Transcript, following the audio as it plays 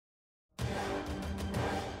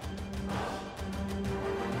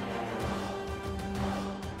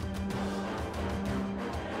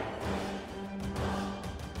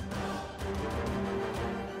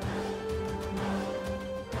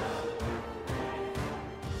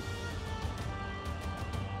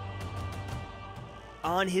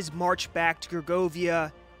On his march back to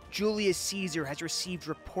Gergovia, Julius Caesar has received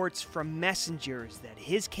reports from messengers that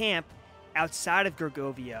his camp outside of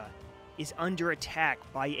Gergovia is under attack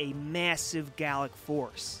by a massive Gallic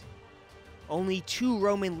force. Only 2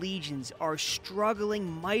 Roman legions are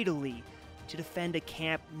struggling mightily to defend a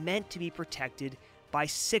camp meant to be protected by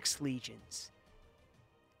 6 legions.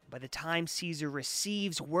 By the time Caesar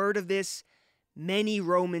receives word of this, many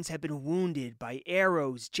Romans have been wounded by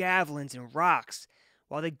arrows, javelins, and rocks,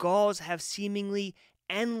 while the Gauls have seemingly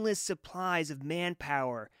endless supplies of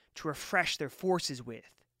manpower to refresh their forces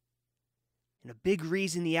with. And a big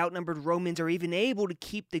reason the outnumbered Romans are even able to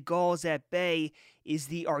keep the Gauls at bay is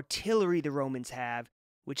the artillery the Romans have,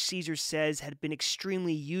 which Caesar says had been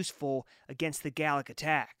extremely useful against the Gallic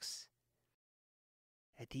attacks.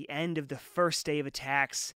 At the end of the first day of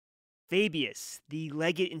attacks, Fabius, the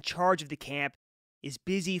legate in charge of the camp, is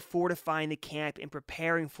busy fortifying the camp and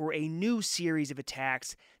preparing for a new series of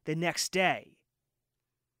attacks the next day.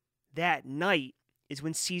 That night is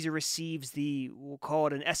when Caesar receives we'll call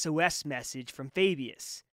it an SOS message from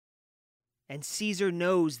Fabius. And Caesar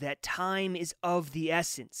knows that time is of the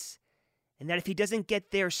essence, and that if he doesn't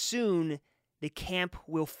get there soon, the camp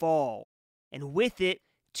will fall, and with it,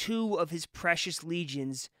 2 of his precious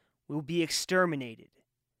legions will be exterminated.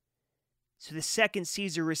 So the second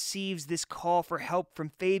Caesar receives this call for help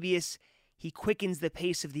from Fabius, he quickens the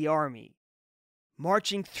pace of the army.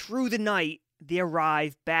 Marching through the night, they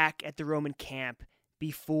arrive back at the Roman camp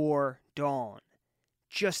before dawn,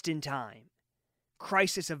 just in time.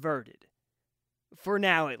 Crisis averted. For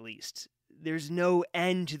now, at least. There's no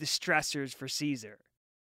end to the stressors for Caesar.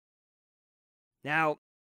 Now,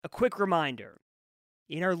 a quick reminder.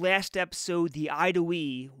 In our last episode, the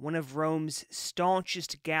Aedui, one of Rome's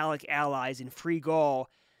staunchest Gallic allies in Free Gaul,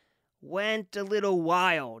 went a little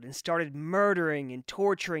wild and started murdering and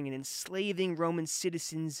torturing and enslaving Roman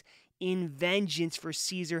citizens in vengeance for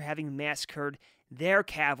Caesar having massacred their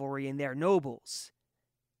cavalry and their nobles.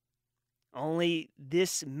 Only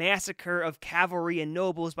this massacre of cavalry and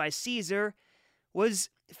nobles by Caesar was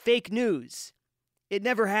fake news. It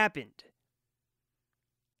never happened.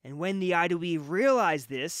 And when the Aedui realized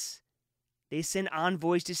this, they sent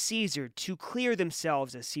envoys to Caesar to clear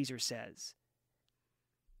themselves, as Caesar says.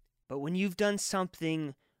 But when you've done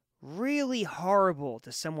something really horrible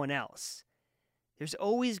to someone else, there's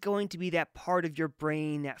always going to be that part of your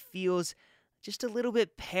brain that feels just a little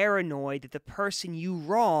bit paranoid that the person you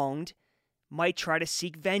wronged might try to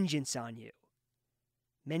seek vengeance on you.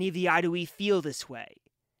 Many of the Aedui feel this way.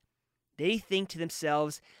 They think to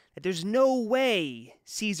themselves that there's no way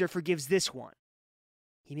Caesar forgives this one.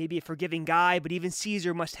 He may be a forgiving guy, but even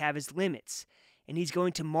Caesar must have his limits, and he's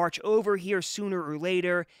going to march over here sooner or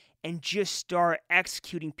later and just start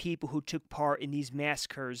executing people who took part in these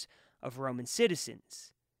massacres of Roman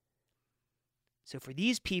citizens. So for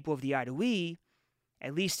these people of the Aedui,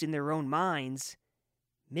 at least in their own minds,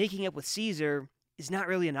 making up with Caesar is not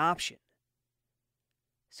really an option.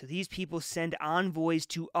 So these people send envoys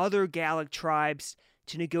to other Gallic tribes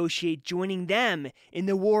to negotiate joining them in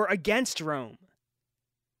the war against Rome.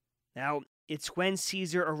 Now, it's when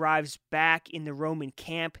Caesar arrives back in the Roman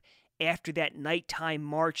camp after that nighttime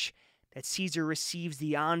march that Caesar receives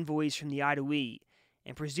the envoys from the Aedui,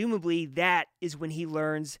 and presumably that is when he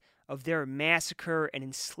learns of their massacre and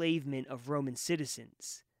enslavement of Roman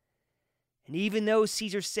citizens. And even though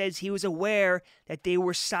Caesar says he was aware that they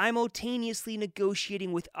were simultaneously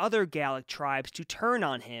negotiating with other Gallic tribes to turn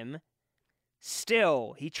on him,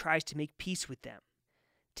 still he tries to make peace with them,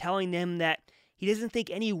 telling them that he doesn't think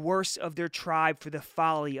any worse of their tribe for the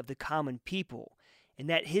folly of the common people, and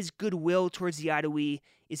that his goodwill towards the Aedui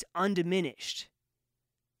is undiminished.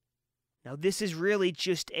 Now, this is really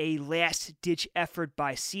just a last-ditch effort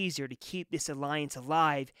by Caesar to keep this alliance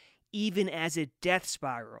alive, even as it death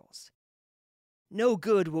spirals. No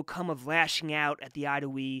good will come of lashing out at the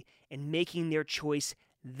Aedui and making their choice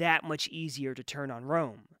that much easier to turn on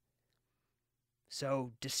Rome.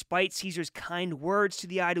 So, despite Caesar's kind words to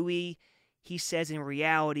the Aedui, he says in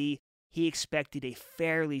reality he expected a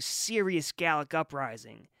fairly serious Gallic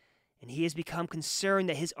uprising, and he has become concerned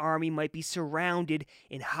that his army might be surrounded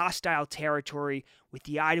in hostile territory with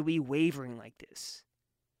the Aedui wavering like this.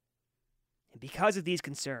 And because of these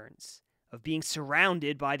concerns, of being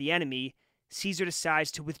surrounded by the enemy, Caesar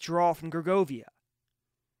decides to withdraw from Gergovia.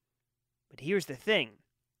 But here's the thing.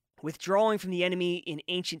 Withdrawing from the enemy in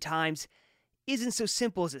ancient times isn't so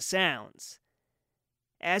simple as it sounds.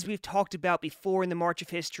 As we've talked about before in the March of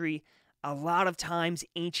History, a lot of times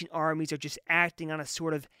ancient armies are just acting on a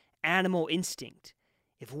sort of animal instinct.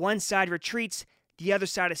 If one side retreats, the other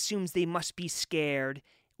side assumes they must be scared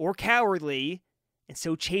or cowardly, and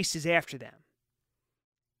so chases after them.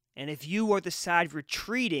 And if you are the side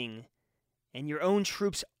retreating and your own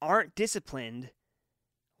troops aren't disciplined,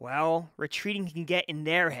 well, retreating can get in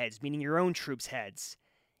their heads, meaning your own troops' heads,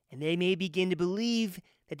 and they may begin to believe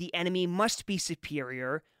that the enemy must be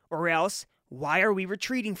superior, or else, why are we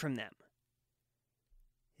retreating from them?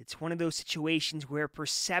 It's one of those situations where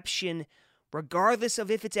perception, regardless of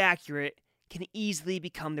if it's accurate, can easily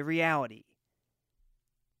become the reality.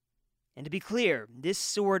 And to be clear, this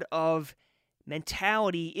sort of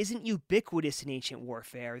mentality isn't ubiquitous in ancient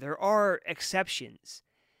warfare. There are exceptions.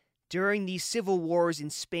 During the civil wars in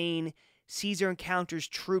Spain, Caesar encounters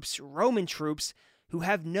Roman troops, who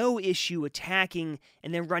have no issue attacking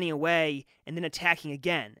and then running away and then attacking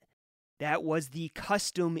again. That was the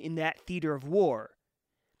custom in that theater of war.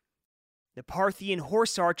 The Parthian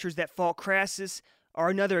horse archers that fought Crassus are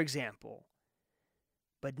another example.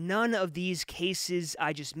 But none of these cases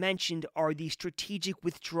I just mentioned are the strategic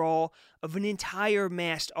withdrawal of an entire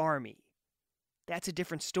massed army. That's a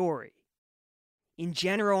different story. In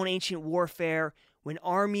general, in ancient warfare, when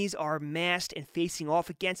armies are massed and facing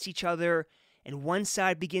off against each other, and one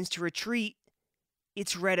side begins to retreat,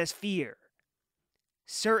 it's read as fear.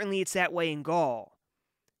 Certainly it's that way in Gaul,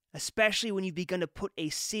 especially when you've begun to put a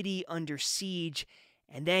city under siege,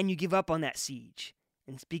 and then you give up on that siege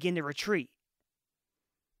and begin to retreat.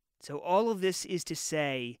 So all of this is to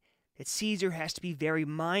say that Caesar has to be very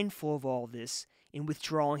mindful of all this in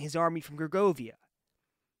withdrawing his army from Gergovia.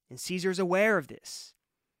 And Caesar's aware of this.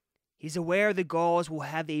 He's aware the Gauls will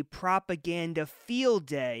have a propaganda field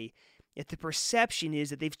day if the perception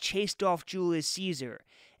is that they've chased off Julius Caesar,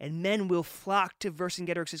 and men will flock to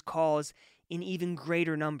Vercingetorix's cause in even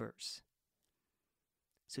greater numbers.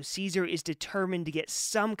 So Caesar is determined to get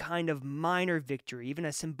some kind of minor victory, even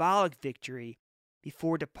a symbolic victory,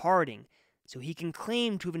 before departing, so he can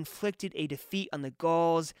claim to have inflicted a defeat on the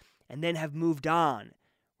Gauls and then have moved on,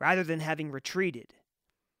 rather than having retreated.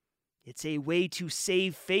 It's a way to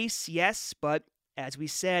save face, yes, but, as we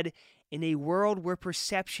said, in a world where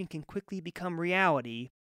perception can quickly become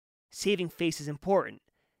reality, saving face is important,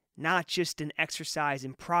 not just an exercise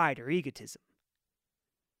in pride or egotism.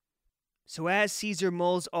 So as Caesar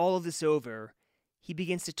mulls all of this over, he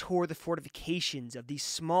begins to tour the fortifications of the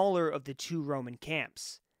smaller of the two Roman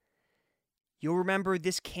camps. You'll remember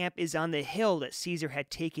this camp is on the hill that Caesar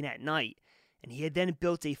had taken at night, and he had then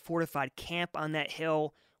built a fortified camp on that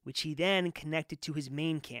hill, which he then connected to his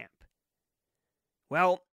main camp.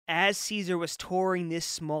 Well, as Caesar was touring this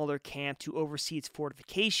smaller camp to oversee its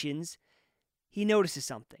fortifications, he notices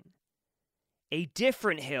something. A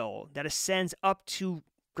different hill that ascends up to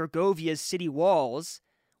Gergovia's city walls,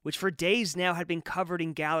 which for days now had been covered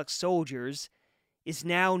in Gallic soldiers, is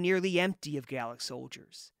now nearly empty of Gallic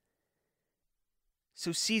soldiers.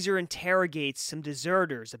 So Caesar interrogates some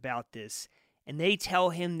deserters about this, and they tell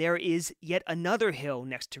him there is yet another hill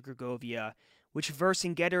next to Gergovia, which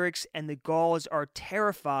Vercingetorix and the Gauls are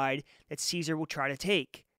terrified that Caesar will try to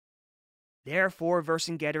take. Therefore,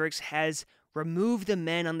 Vercingetorix has removed the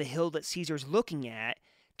men on the hill that Caesar's looking at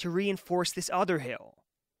to reinforce this other hill.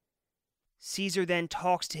 Caesar then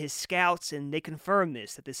talks to his scouts, and they confirm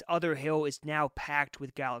that this other hill is now packed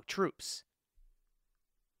with Gallic troops.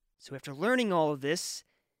 So after learning all of this,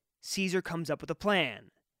 Caesar comes up with a plan.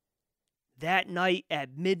 That night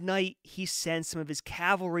at midnight, he sends some of his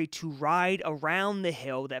cavalry to ride around the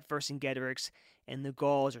hill that Vercingetorix and the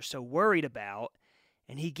Gauls are so worried about,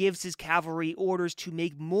 and he gives his cavalry orders to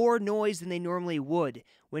make more noise than they normally would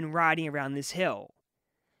when riding around this hill.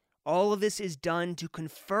 All of this is done to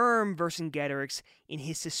confirm Vercingetorix in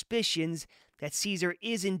his suspicions that Caesar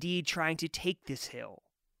is indeed trying to take this hill.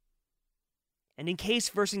 And in case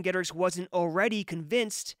Vercingetorix wasn't already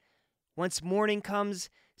convinced, once morning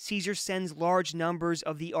comes, Caesar sends large numbers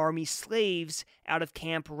of the army's slaves out of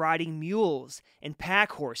camp riding mules and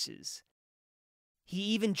pack horses. He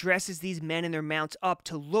even dresses these men and their mounts up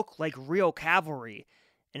to look like real cavalry,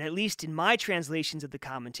 and at least in my translations of the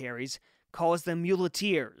commentaries, calls them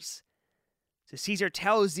muleteers. So Caesar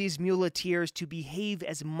tells these muleteers to behave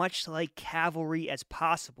as much like cavalry as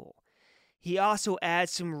possible. He also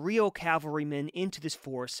adds some real cavalrymen into this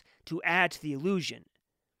force to add to the illusion.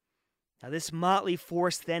 Now this motley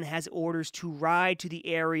force then has orders to ride to the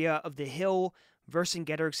area of the hill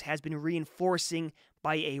Vercingetorix has been reinforcing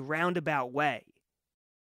by a roundabout way.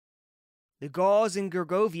 The Gauls in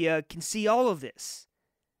Gergovia can see all of this.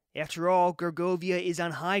 After all, Gergovia is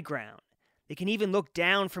on high ground. They can even look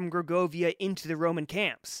down from Gergovia into the Roman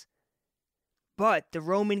camps. But the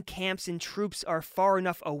Roman camps and troops are far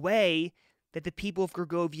enough away that the people of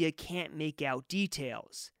Gergovia can't make out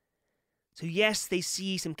details. So yes, they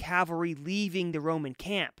see some cavalry leaving the Roman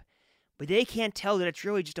camp, but they can't tell that it's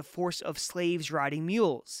really just a force of slaves riding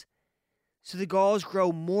mules. So the Gauls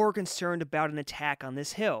grow more concerned about an attack on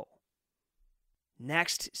this hill.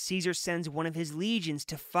 Next, Caesar sends one of his legions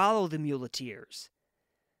to follow the muleteers.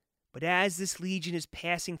 But as this legion is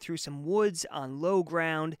passing through some woods on low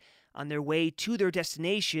ground on their way to their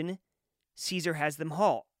destination, Caesar has them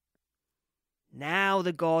halt. Now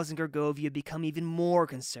the Gauls in Gergovia become even more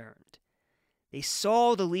concerned. They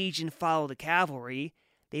saw the legion follow the cavalry,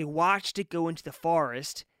 they watched it go into the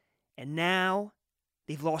forest, and now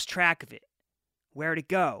they've lost track of it. Where'd it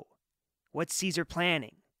go? What's Caesar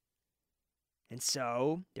planning? And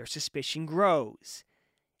so their suspicion grows,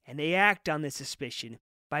 and they act on this suspicion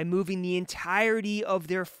by moving the entirety of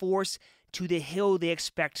their force to the hill they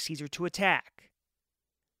expect Caesar to attack.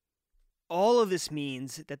 All of this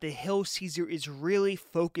means that the hill Caesar is really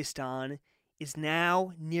focused on is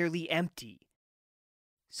now nearly empty.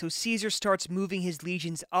 So Caesar starts moving his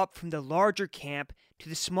legions up from the larger camp to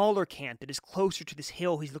the smaller camp that is closer to this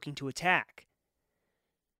hill he's looking to attack.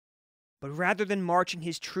 But rather than marching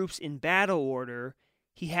his troops in battle order,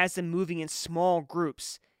 he has them moving in small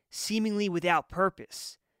groups, seemingly without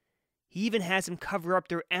purpose. He even has them cover up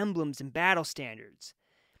their emblems and battle standards.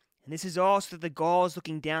 And this is all so that the Gauls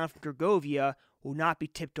looking down from Gergovia will not be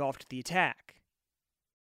tipped off to the attack.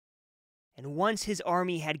 And once his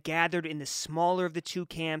army had gathered in the smaller of the two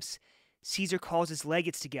camps, Caesar calls his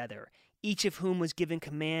legates together, each of whom was given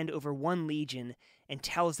command over one legion, and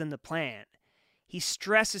tells them the plan. He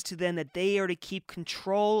stresses to them that they are to keep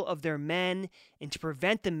control of their men and to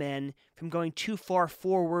prevent the men from going too far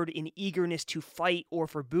forward in eagerness to fight or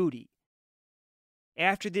for booty.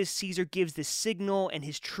 After this, Caesar gives the signal and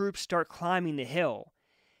his troops start climbing the hill.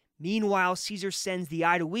 Meanwhile, Caesar sends the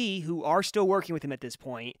Aedui, who are still working with him at this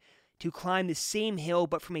point, to climb the same hill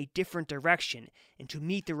but from a different direction and to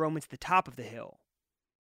meet the Romans at the top of the hill.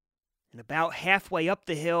 And about halfway up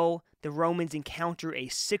the hill, the Romans encounter a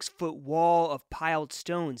 6-foot wall of piled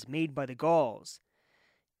stones made by the Gauls.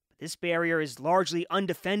 This barrier is largely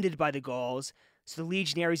undefended by the Gauls, so the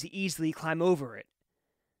legionaries easily climb over it.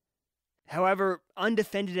 However,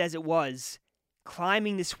 undefended as it was,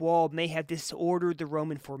 climbing this wall may have disordered the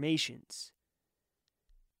Roman formations.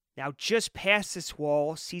 Now, just past this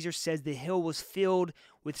wall, Caesar says the hill was filled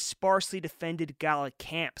with sparsely defended Gallic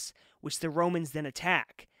camps, which the Romans then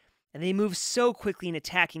attack. And they move so quickly in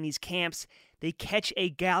attacking these camps, they catch a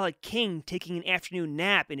Gallic king taking an afternoon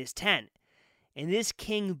nap in his tent. And this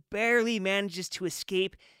king barely manages to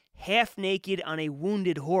escape half naked on a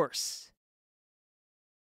wounded horse.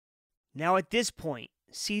 Now at this point,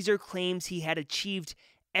 Caesar claims he had achieved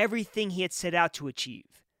everything he had set out to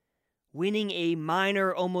achieve, winning a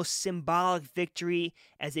minor, almost symbolic victory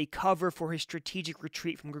as a cover for his strategic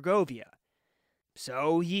retreat from Gergovia.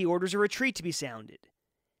 So he orders a retreat to be sounded.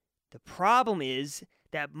 The problem is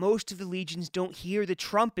that most of the legions don't hear the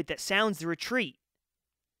trumpet that sounds the retreat.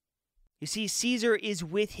 You see, Caesar is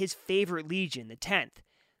with his favorite legion, the 10th,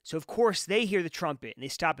 so of course they hear the trumpet and they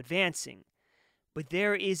stop advancing. But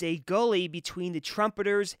there is a gully between the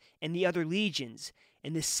trumpeters and the other legions,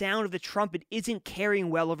 and the sound of the trumpet isn't carrying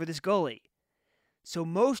well over this gully. So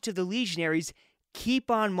most of the legionaries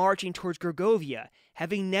keep on marching towards Gergovia,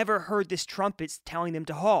 having never heard this trumpet telling them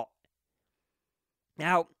to halt.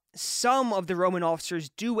 Now, some of the Roman officers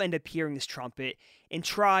do end up hearing this trumpet and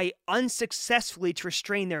try unsuccessfully to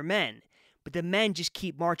restrain their men, but the men just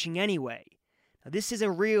keep marching anyway. Now, this is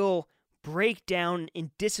a real breakdown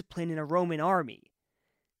in discipline in a Roman army.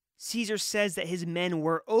 Caesar says that his men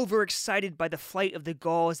were overexcited by the flight of the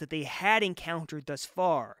Gauls that they had encountered thus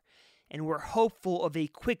far, and were hopeful of a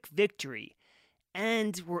quick victory,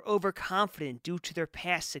 and were overconfident due to their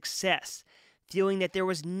past success, feeling that there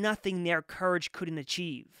was nothing their courage couldn't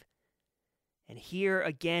achieve. And here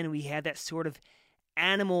again we have that sort of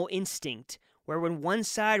animal instinct, where when one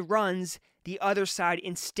side runs, the other side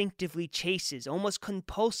instinctively chases, almost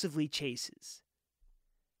compulsively chases.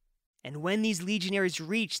 And when these legionaries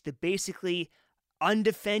reach the basically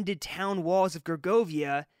undefended town walls of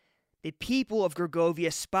Gergovia, the people of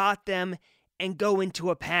Gergovia spot them and go into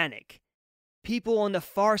a panic. People on the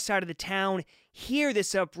far side of the town hear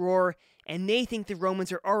this uproar, and they think the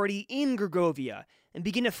Romans are already in Gergovia and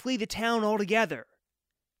begin to flee the town altogether.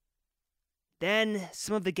 Then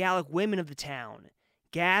some of the Gallic women of the town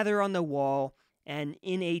gather on the wall and,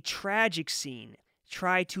 in a tragic scene,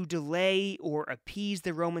 try to delay or appease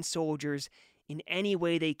the Roman soldiers in any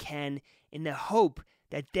way they can, in the hope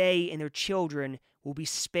that they and their children will be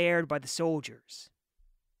spared by the soldiers.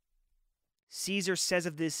 Caesar says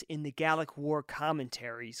of this in the Gallic War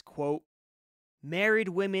commentaries, quote, Married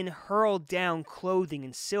women hurled down clothing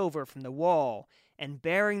and silver from the wall, and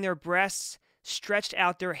baring their breasts, stretched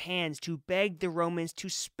out their hands to beg the Romans to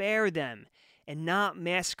spare them and not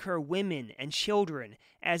massacre women and children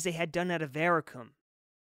as they had done at Avaricum.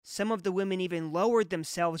 Some of the women even lowered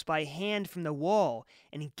themselves by hand from the wall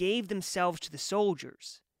and gave themselves to the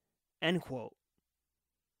soldiers." End quote.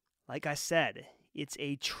 Like I said, it's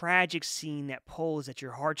a tragic scene that pulls at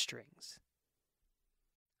your heartstrings.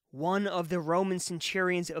 One of the Roman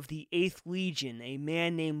centurions of the 8th Legion, a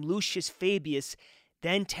man named Lucius Fabius,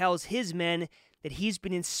 then tells his men that he's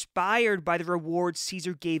been inspired by the rewards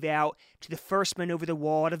Caesar gave out to the first men over the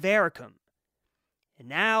wall at Avaricum. And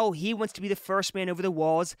now he wants to be the first man over the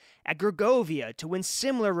walls at Gergovia to win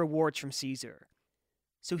similar rewards from Caesar.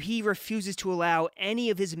 So he refuses to allow any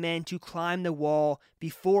of his men to climb the wall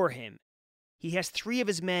before him. He has 3 of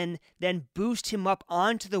his men then boost him up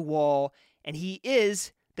onto the wall, and he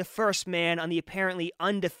is the first man on the apparently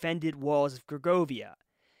undefended walls of Gergovia.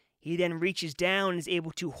 He then reaches down and is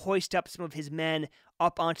able to hoist up some of his men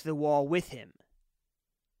up onto the wall with him.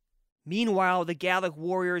 Meanwhile, the Gallic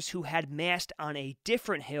warriors who had massed on a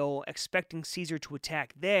different hill, expecting Caesar to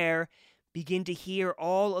attack there, begin to hear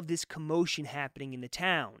all of this commotion happening in the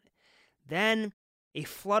town. Then, a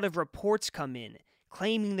flood of reports come in,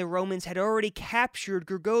 claiming the Romans had already captured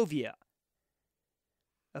Gergovia.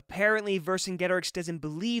 Apparently, Vercingetorix doesn't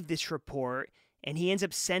believe this report, and he ends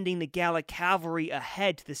up sending the Gallic cavalry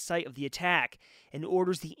ahead to the site of the attack and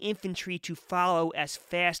orders the infantry to follow as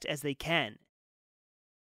fast as they can.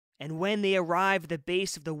 And when they arrive at the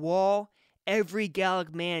base of the wall, every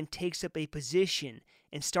Gallic man takes up a position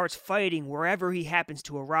and starts fighting wherever he happens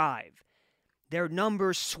to arrive. Their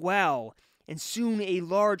numbers swell, and soon a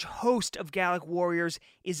large host of Gallic warriors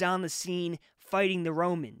is on the scene fighting the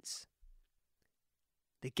Romans.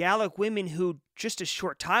 The Gallic women who, just a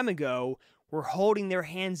short time ago, were holding their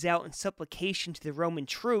hands out in supplication to the Roman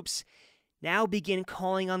troops, now begin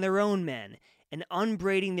calling on their own men and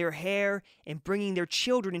unbraiding their hair and bringing their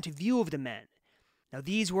children into view of the men. Now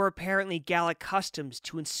these were apparently Gallic customs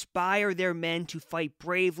to inspire their men to fight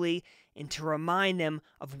bravely and to remind them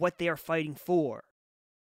of what they are fighting for.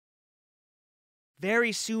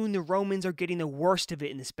 Very soon the Romans are getting the worst of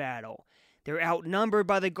it in this battle. They're outnumbered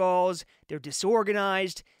by the Gauls, they're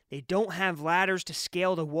disorganized, they don't have ladders to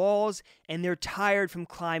scale the walls, and they're tired from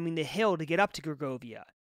climbing the hill to get up to Gergovia.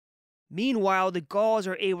 Meanwhile, the Gauls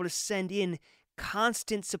are able to send in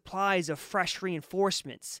constant supplies of fresh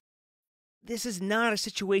reinforcements. This is not a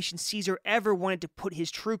situation Caesar ever wanted to put his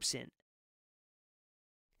troops in.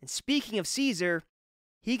 And speaking of Caesar,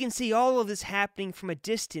 he can see all of this happening from a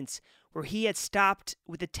distance where he had stopped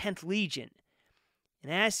with the 10th Legion.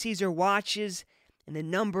 And as Caesar watches and the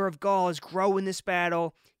number of Gauls grow in this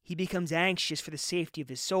battle, he becomes anxious for the safety of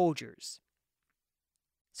his soldiers.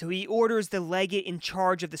 So he orders the legate in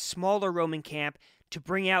charge of the smaller Roman camp to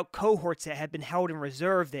bring out cohorts that had been held in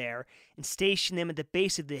reserve there and station them at the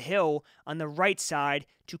base of the hill on the right side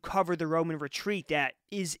to cover the Roman retreat that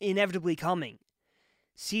is inevitably coming.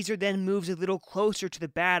 Caesar then moves a little closer to the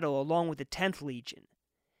battle along with the 10th Legion.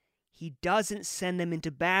 He doesn't send them into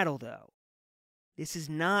battle, though. This is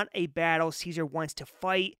not a battle Caesar wants to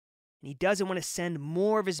fight, and he doesn't want to send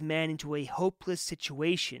more of his men into a hopeless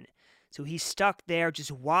situation, so he's stuck there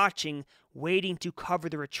just watching, waiting to cover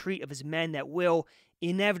the retreat of his men that will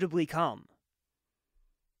inevitably come.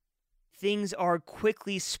 Things are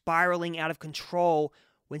quickly spiraling out of control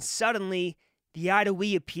when suddenly the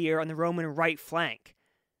Aedui appear on the Roman right flank.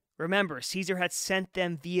 Remember, Caesar had sent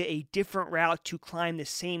them via a different route to climb the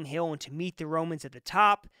same hill and to meet the Romans at the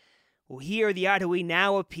top. Well, here the Aedui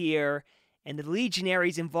now appear, and the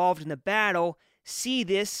legionaries involved in the battle see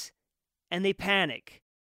this, and they panic.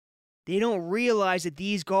 They don't realize that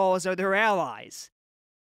these Gauls are their allies.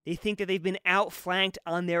 They think that they've been outflanked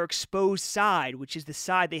on their exposed side, which is the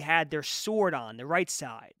side they had their sword on, the right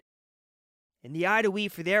side. And the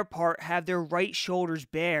Aedui, for their part, have their right shoulders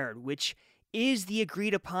bared, which is the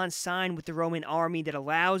agreed-upon sign with the Roman army that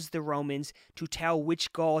allows the Romans to tell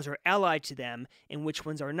which Gauls are allied to them and which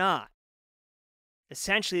ones are not.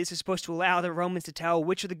 Essentially, this is supposed to allow the Romans to tell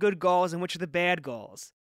which are the good Gauls and which are the bad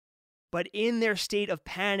Gauls. But in their state of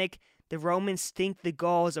panic, the Romans think the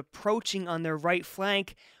Gauls approaching on their right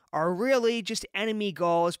flank are really just enemy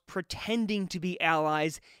Gauls pretending to be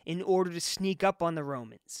allies in order to sneak up on the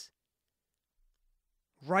Romans.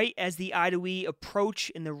 Right as the Aedui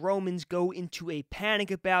approach and the Romans go into a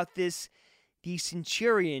panic about this, the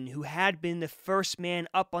centurion who had been the first man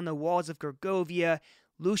up on the walls of Gergovia,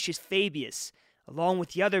 Lucius Fabius, along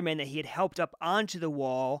with the other men that he had helped up onto the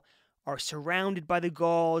wall, are surrounded by the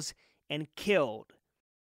Gauls and killed.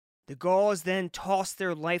 The Gauls then tossed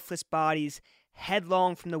their lifeless bodies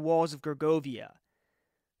headlong from the walls of Gergovia.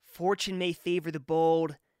 Fortune may favor the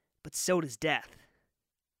bold, but so does death.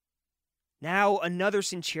 Now another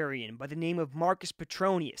centurion by the name of Marcus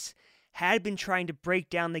Petronius had been trying to break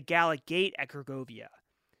down the Gallic gate at Gergovia.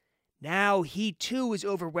 Now he too was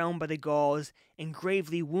overwhelmed by the Gauls and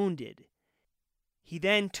gravely wounded. He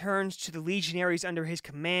then turns to the legionaries under his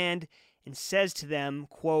command and says to them,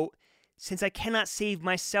 quote, "Since I cannot save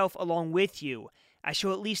myself along with you, I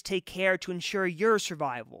shall at least take care to ensure your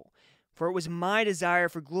survival, for it was my desire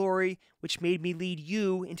for glory which made me lead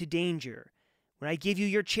you into danger. When I give you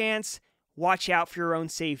your chance, watch out for your own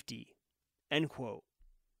safety." End quote.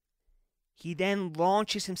 He then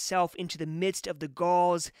launches himself into the midst of the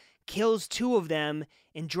Gauls, kills 2 of them,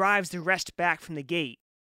 and drives the rest back from the gate.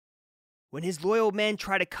 When his loyal men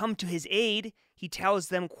try to come to his aid, he tells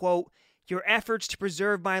them, quote, "Your efforts to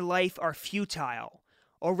preserve my life are futile.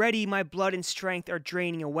 Already my blood and strength are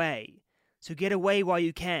draining away. So get away while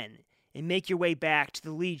you can, and make your way back to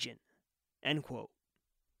the legion." End quote.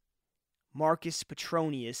 Marcus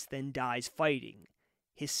Petronius then dies fighting,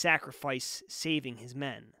 his sacrifice saving his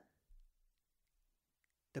men.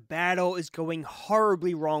 The battle is going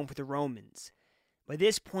horribly wrong for the Romans. By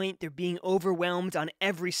this point, they're being overwhelmed on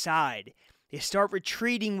every side. They start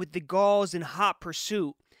retreating with the Gauls in hot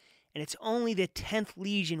pursuit, and it's only the 10th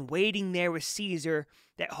Legion waiting there with Caesar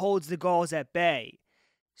that holds the Gauls at bay.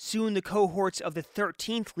 Soon the cohorts of the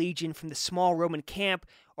 13th Legion from the small Roman camp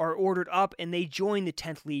are ordered up and they join the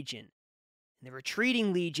 10th Legion. And the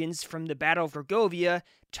retreating legions from the Battle of Gergovia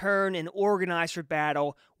turn and organize for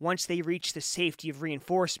battle once they reach the safety of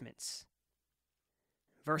reinforcements.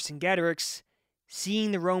 Vercingetorix,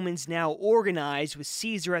 seeing the Romans now organized with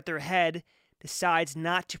Caesar at their head, decides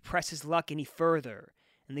not to press his luck any further,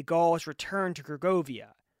 and the Gauls return to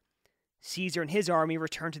Gergovia. Caesar and his army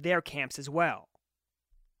return to their camps as well.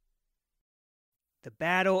 The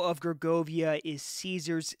Battle of Gergovia is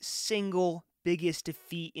Caesar's single biggest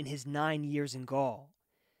defeat in his 9 years in Gaul.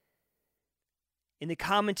 In the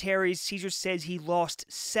commentaries, Caesar says he lost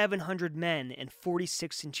 700 men and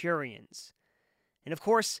 46 centurions. And of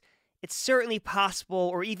course, it's certainly possible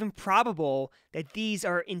or even probable that these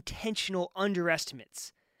are intentional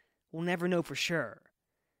underestimates. We'll never know for sure.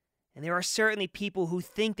 And there are certainly people who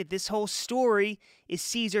think that this whole story is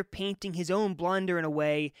Caesar painting his own blunder in a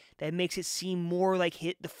way that makes it seem more like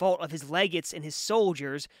the fault of his legates and his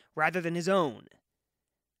soldiers rather than his own.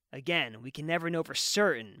 Again, we can never know for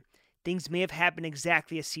certain. Things may have happened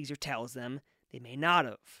exactly as Caesar tells them. They may not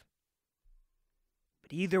have.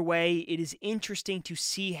 But either way, it is interesting to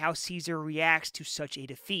see how Caesar reacts to such a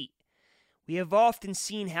defeat. We have often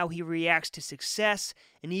seen how he reacts to success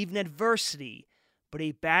and even adversity, but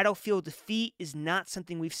a battlefield defeat is not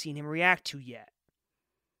something we've seen him react to yet.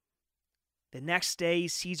 The next day,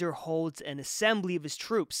 Caesar holds an assembly of his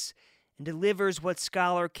troops and delivers what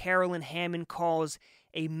scholar Carolyn Hammond calls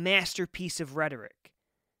a masterpiece of rhetoric.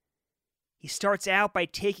 He starts out by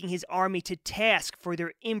taking his army to task for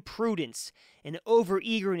their imprudence and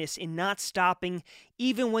overeagerness in not stopping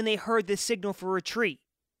even when they heard the signal for retreat.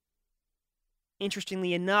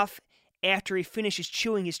 Interestingly enough, after he finishes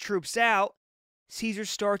chewing his troops out, Caesar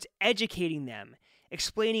starts educating them,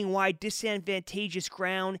 explaining why disadvantageous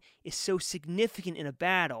ground is so significant in a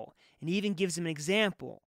battle, and even gives them an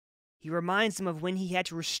example. He reminds them of when he had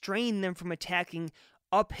to restrain them from attacking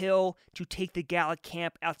uphill to take the Gallic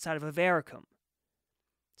camp outside of Avaricum.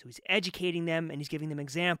 So he's educating them and he's giving them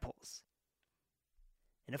examples.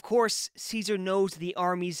 And of course, Caesar knows the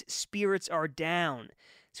army's spirits are down,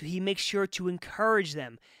 so he makes sure to encourage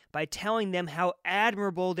them by telling them how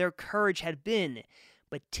admirable their courage had been,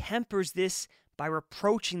 but tempers this by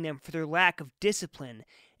reproaching them for their lack of discipline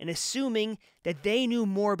and assuming that they knew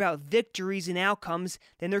more about victories and outcomes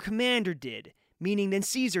than their commander did, meaning than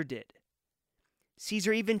Caesar did.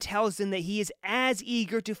 Caesar even tells them that he is as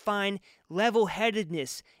eager to find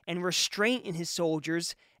level-headedness and restraint in his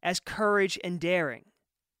soldiers as courage and daring.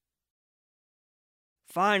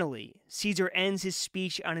 Finally, Caesar ends his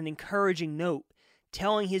speech on an encouraging note,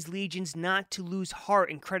 telling his legions not to lose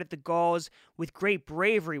heart and credit the Gauls with great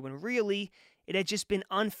bravery when really it had just been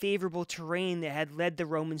unfavorable terrain that had led the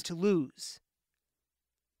Romans to lose.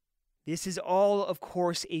 This is all, of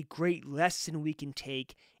course, a great lesson we can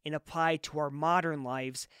take and apply to our modern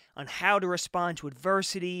lives on how to respond to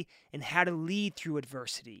adversity and how to lead through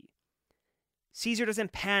adversity. Caesar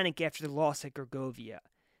doesn't panic after the loss at Gergovia.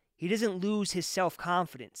 He doesn't lose his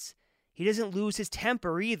self-confidence. He doesn't lose his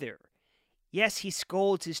temper either. Yes, he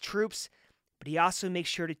scolds his troops, but he also makes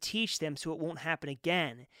sure to teach them so it won't happen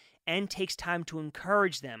again, and takes time to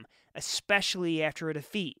encourage them, especially after a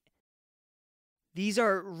defeat. These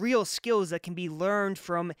are real skills that can be learned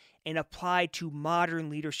from and applied to modern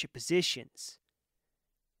leadership positions.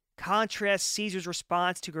 Contrast Caesar's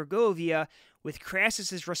response to Gergovia with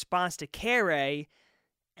Crassus's response to Carrhae,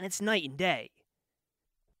 and it's night and day.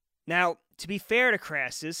 Now, to be fair to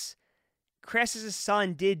Crassus, Crassus'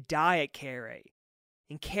 son did die at Carrhae,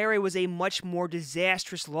 and Carrhae was a much more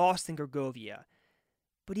disastrous loss than Gergovia.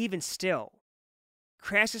 But even still,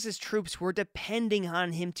 Crassus' troops were depending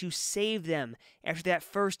on him to save them after that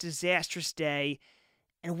first disastrous day,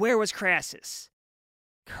 and where was Crassus?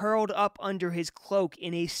 Curled up under his cloak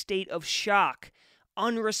in a state of shock,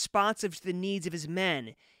 unresponsive to the needs of his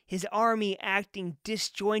men, his army acting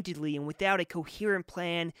disjointedly and without a coherent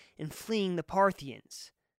plan and fleeing the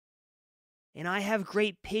Parthians. And I have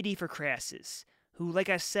great pity for Crassus, who, like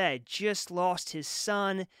I said, just lost his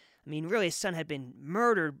son. Really, his son had been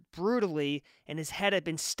murdered brutally, and his head had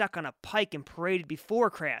been stuck on a pike and paraded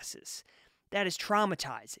before Crassus. That is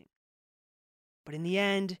traumatizing. But in the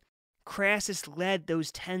end, Crassus led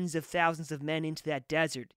those tens of thousands of men into that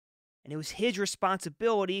desert, and it was his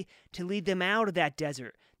responsibility to lead them out of that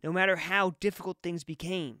desert, no matter how difficult things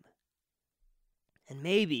became. And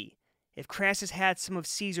maybe, if Crassus had some of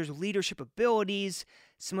Caesar's leadership abilities,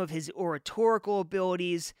 some of his oratorical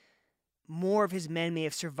abilities, more of his men may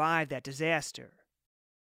have survived that disaster.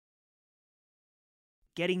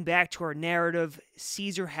 Getting back to our narrative,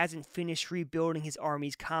 Caesar hasn't finished rebuilding his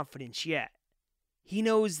army's confidence yet. He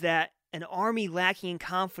knows that an army lacking in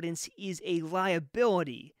confidence is a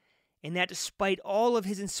liability, and that despite all of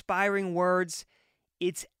his inspiring words,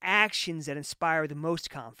 it's actions that inspire the most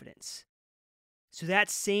confidence. So that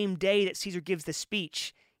same day that Caesar gives the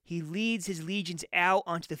speech, he leads his legions out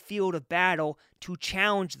onto the field of battle to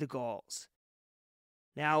challenge the Gauls.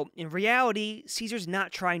 Now, in reality, Caesar's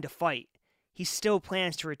not trying to fight. He still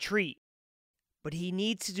plans to retreat. But he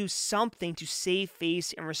needs to do something to save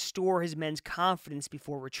face and restore his men's confidence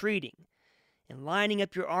before retreating. And lining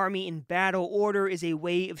up your army in battle order is a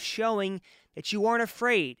way of showing that you aren't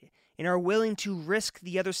afraid and are willing to risk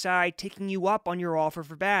the other side taking you up on your offer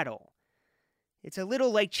for battle. It's a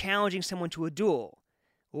little like challenging someone to a duel,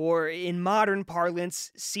 or in modern parlance,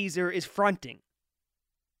 Caesar is fronting.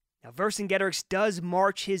 Now, Vercingetorix does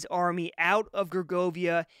march his army out of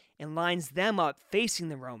Gergovia and lines them up facing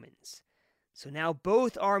the Romans. So now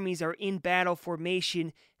both armies are in battle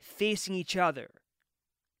formation facing each other,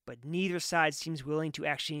 but neither side seems willing to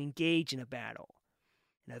actually engage in a battle.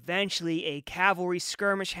 And eventually a cavalry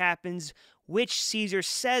skirmish happens, which Caesar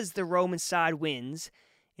says the Roman side wins,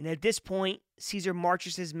 and at this point, Caesar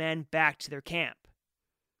marches his men back to their camp.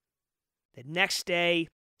 The next day,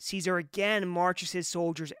 Caesar again marches his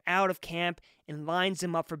soldiers out of camp and lines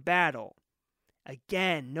them up for battle.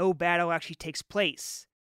 Again, no battle actually takes place.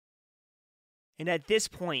 And at this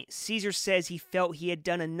point, Caesar says he felt he had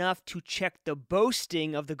done enough to check the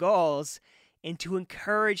boasting of the Gauls and to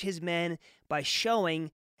encourage his men by showing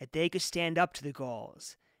that they could stand up to the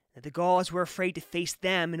Gauls, that the Gauls were afraid to face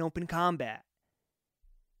them in open combat.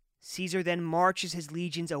 Caesar then marches his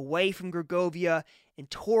legions away from Gergovia and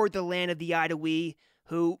toward the land of the Aedui,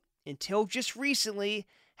 who, until just recently,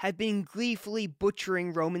 had been gleefully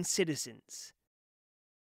butchering Roman citizens.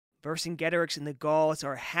 Vercingetorix and the Gauls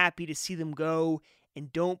are happy to see them go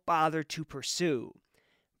and don't bother to pursue.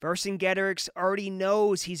 Vercingetorix already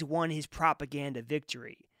knows he's won his propaganda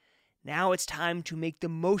victory. Now it's time to make the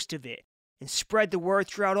most of it and spread the word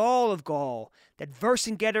throughout all of Gaul that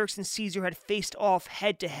Vercingetorix and Caesar had faced off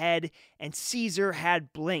head to head, and Caesar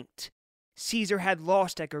had blinked. Caesar had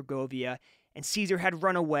lost at Gergovia, and Caesar had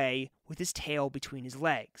run away with his tail between his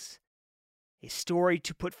legs. A story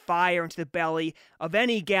to put fire into the belly of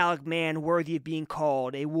any Gallic man worthy of being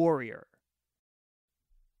called a warrior.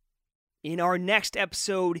 In our next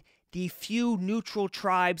episode, the few neutral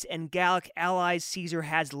tribes and Gallic allies Caesar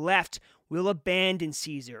has left will abandon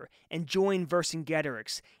Caesar and join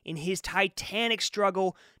Vercingetorix in his titanic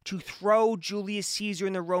struggle to throw Julius Caesar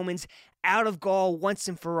and the Romans out of Gaul once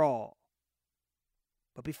and for all.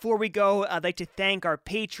 But before we go, I'd like to thank our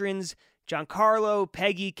patrons, Giancarlo,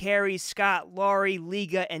 Peggy, Carrie, Scott, Laurie,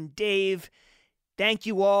 Liga, and Dave. Thank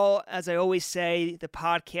you all. As I always say, the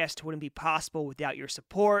podcast wouldn't be possible without your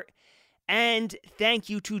support. And thank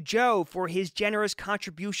you to Joe for his generous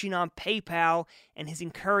contribution on PayPal and his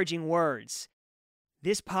encouraging words.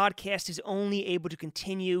 This podcast is only able to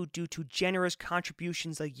continue due to generous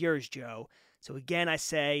contributions like yours, Joe. So again, I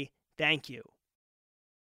say thank you.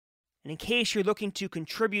 And in case you're looking to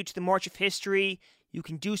contribute to the March of History, you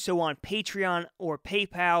can do so on Patreon or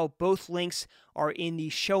PayPal. Both links are in the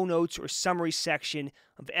show notes or summary section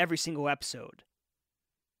of every single episode.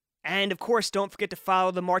 And of course, don't forget to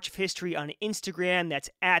follow the March of History on Instagram. That's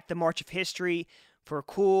at the March of History for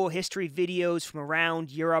cool history videos from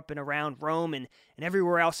around Europe and around Rome and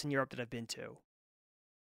everywhere else in Europe that I've been to.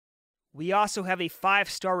 We also have a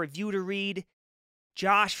 5-star review to read.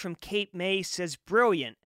 Josh from Cape May says,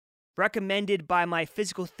 "Brilliant. Recommended by my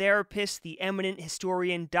physical therapist, the eminent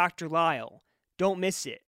historian Dr. Lyle. Don't miss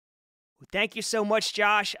it." Well, thank you so much,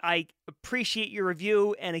 Josh. I appreciate your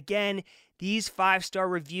review. And again, these 5-star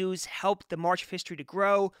reviews help the March of History to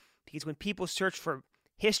grow because when people search for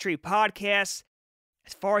history podcasts,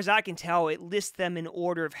 as far as I can tell, it lists them in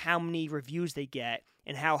order of how many reviews they get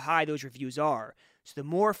and how high those reviews are. So the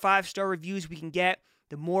more 5-star reviews we can get,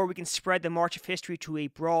 the more we can spread the March of History to a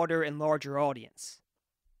broader and larger audience.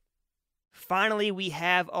 Finally, we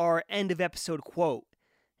have our end of episode quote.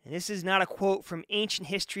 And this is not a quote from ancient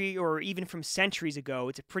history or even from centuries ago.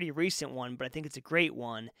 It's a pretty recent one, but I think it's a great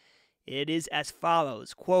one. It is as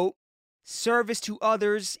follows, quote, "Service to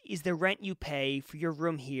others is the rent you pay for your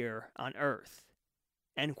room here on earth,"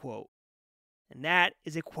 end quote. And that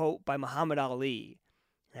is a quote by Muhammad Ali.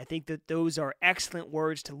 And I think that those are excellent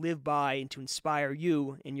words to live by and to inspire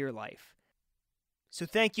you in your life. So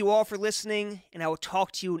thank you all for listening, and I will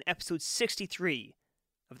talk to you in episode 63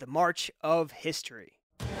 of the March of History.